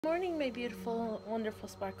Morning, my beautiful, wonderful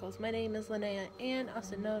sparkles. My name is Linnea Ann,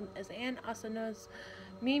 also known as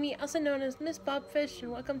Mimi, also known as Miss Bobfish,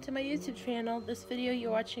 and welcome to my YouTube channel, this video you're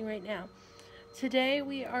watching right now. Today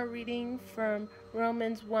we are reading from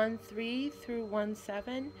Romans 1:3 through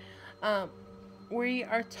 1:7. We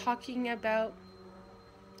are talking about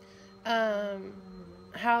how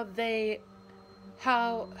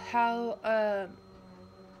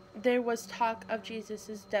there was talk of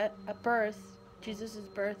Jesus'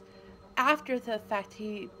 birth, after the fact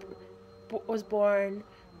he was born,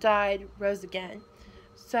 died, rose again.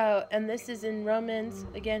 So, and this is in Romans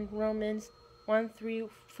 1:3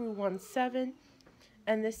 through 1:7,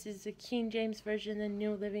 and this is the King James Version, the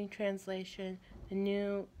New Living Translation, the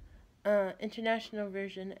New International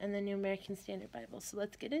Version, and the New American Standard Bible. So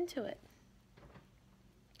let's get into it.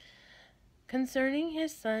 Concerning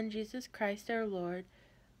his Son, Jesus Christ our Lord,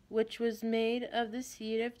 which was made of the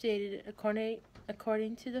seed of David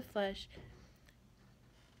according to the flesh,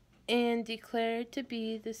 and declared to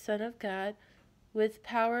be the Son of God, with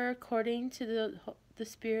power according to the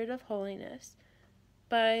Spirit of holiness,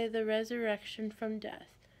 by the resurrection from death,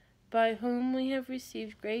 by whom we have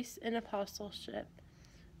received grace and apostleship,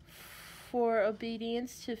 for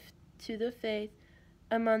obedience to the faith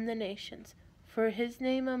among the nations, for his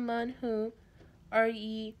name, among whom are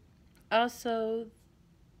ye also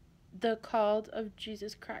the called of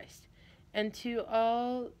Jesus Christ, and to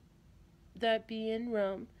all that be in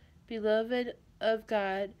Rome, beloved of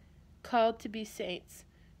God, called to be saints.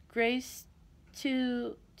 Grace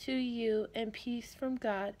to you and peace from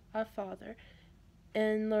God our Father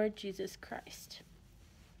and Lord Jesus Christ.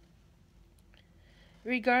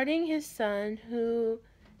 Regarding his Son, who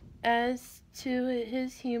as to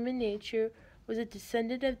his human nature was a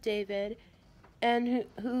descendant of David, and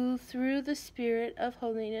who through the Spirit of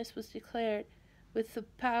holiness was declared with the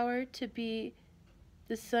power to be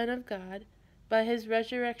the Son of God, by his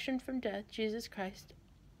resurrection from death, Jesus Christ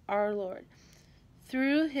our Lord.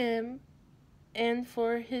 Through him, and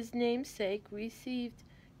for his name's sake, received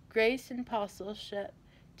grace and apostleship,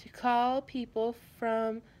 to call people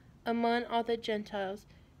from among all the Gentiles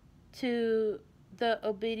to the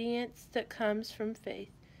obedience that comes from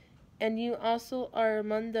faith. And you also are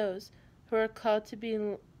among those who are called to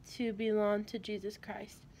belong to Jesus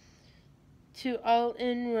Christ. To all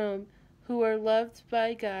in Rome who are loved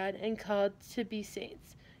by God and called to be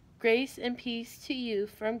saints, grace and peace to you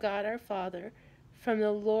from God our Father, from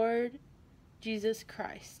the Lord Jesus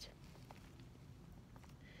Christ.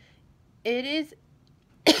 It is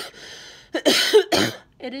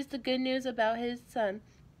the good news about his Son,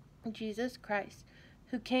 Jesus Christ,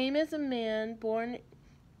 who came as a man born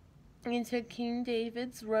into King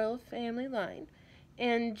David's royal family line,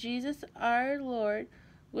 and Jesus our Lord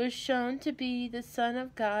was shown to be the Son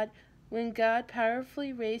of God when God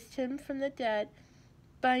powerfully raised him from the dead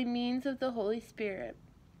by means of the Holy Spirit.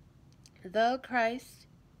 Through Christ,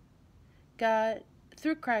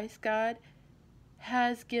 God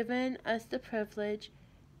has given us the privilege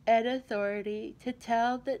and authority to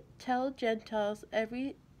tell Gentiles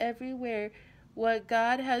everywhere what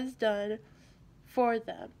God has done for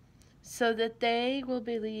them, so that they will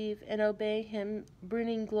believe and obey him,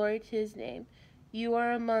 bringing glory to his name. You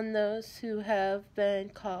are among those who have been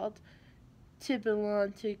called to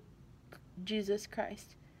belong to Jesus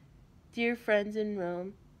Christ. Dear friends in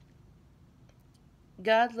Rome,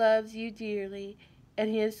 God loves you dearly, and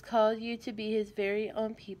he has called you to be his very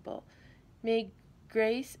own people. May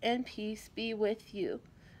grace and peace be with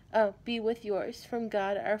yours from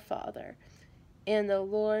God our Father and the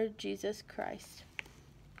Lord Jesus Christ.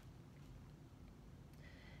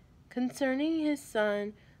 Concerning his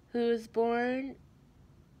Son, who was born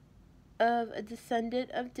of a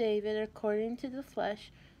descendant of David according to the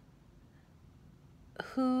flesh,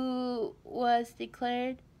 who was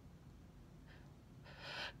declared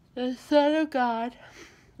the Son of God,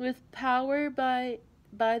 with power by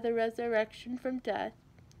the resurrection from death,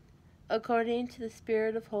 according to the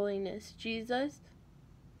Spirit of holiness, Jesus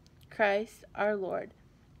Christ our Lord,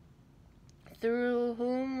 through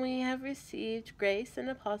whom we have received grace and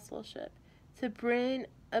apostleship, to bring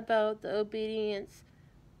about the obedience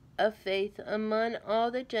of faith among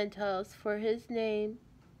all the Gentiles for his name's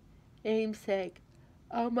sake,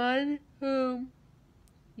 among whom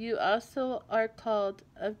you also are called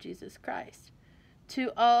of Jesus Christ.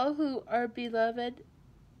 To all who are beloved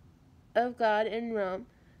of God in Rome,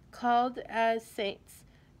 called as saints,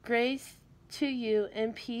 grace to you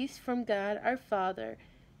and peace from God our Father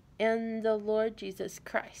and the Lord Jesus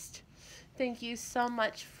Christ. Thank you so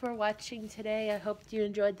much for watching today. I hope you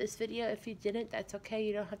enjoyed this video. If you didn't, that's okay.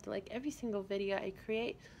 You don't have to like every single video I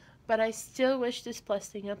create. But I still wish this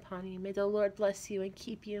blessing upon you. May the Lord bless you and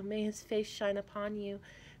keep you. May his face shine upon you.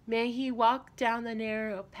 May he walk down the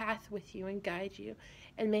narrow path with you and guide you.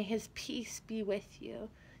 And may his peace be with you.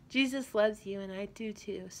 Jesus loves you, and I do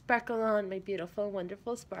too. Sparkle on, my beautiful,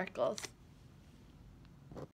 wonderful sparkles.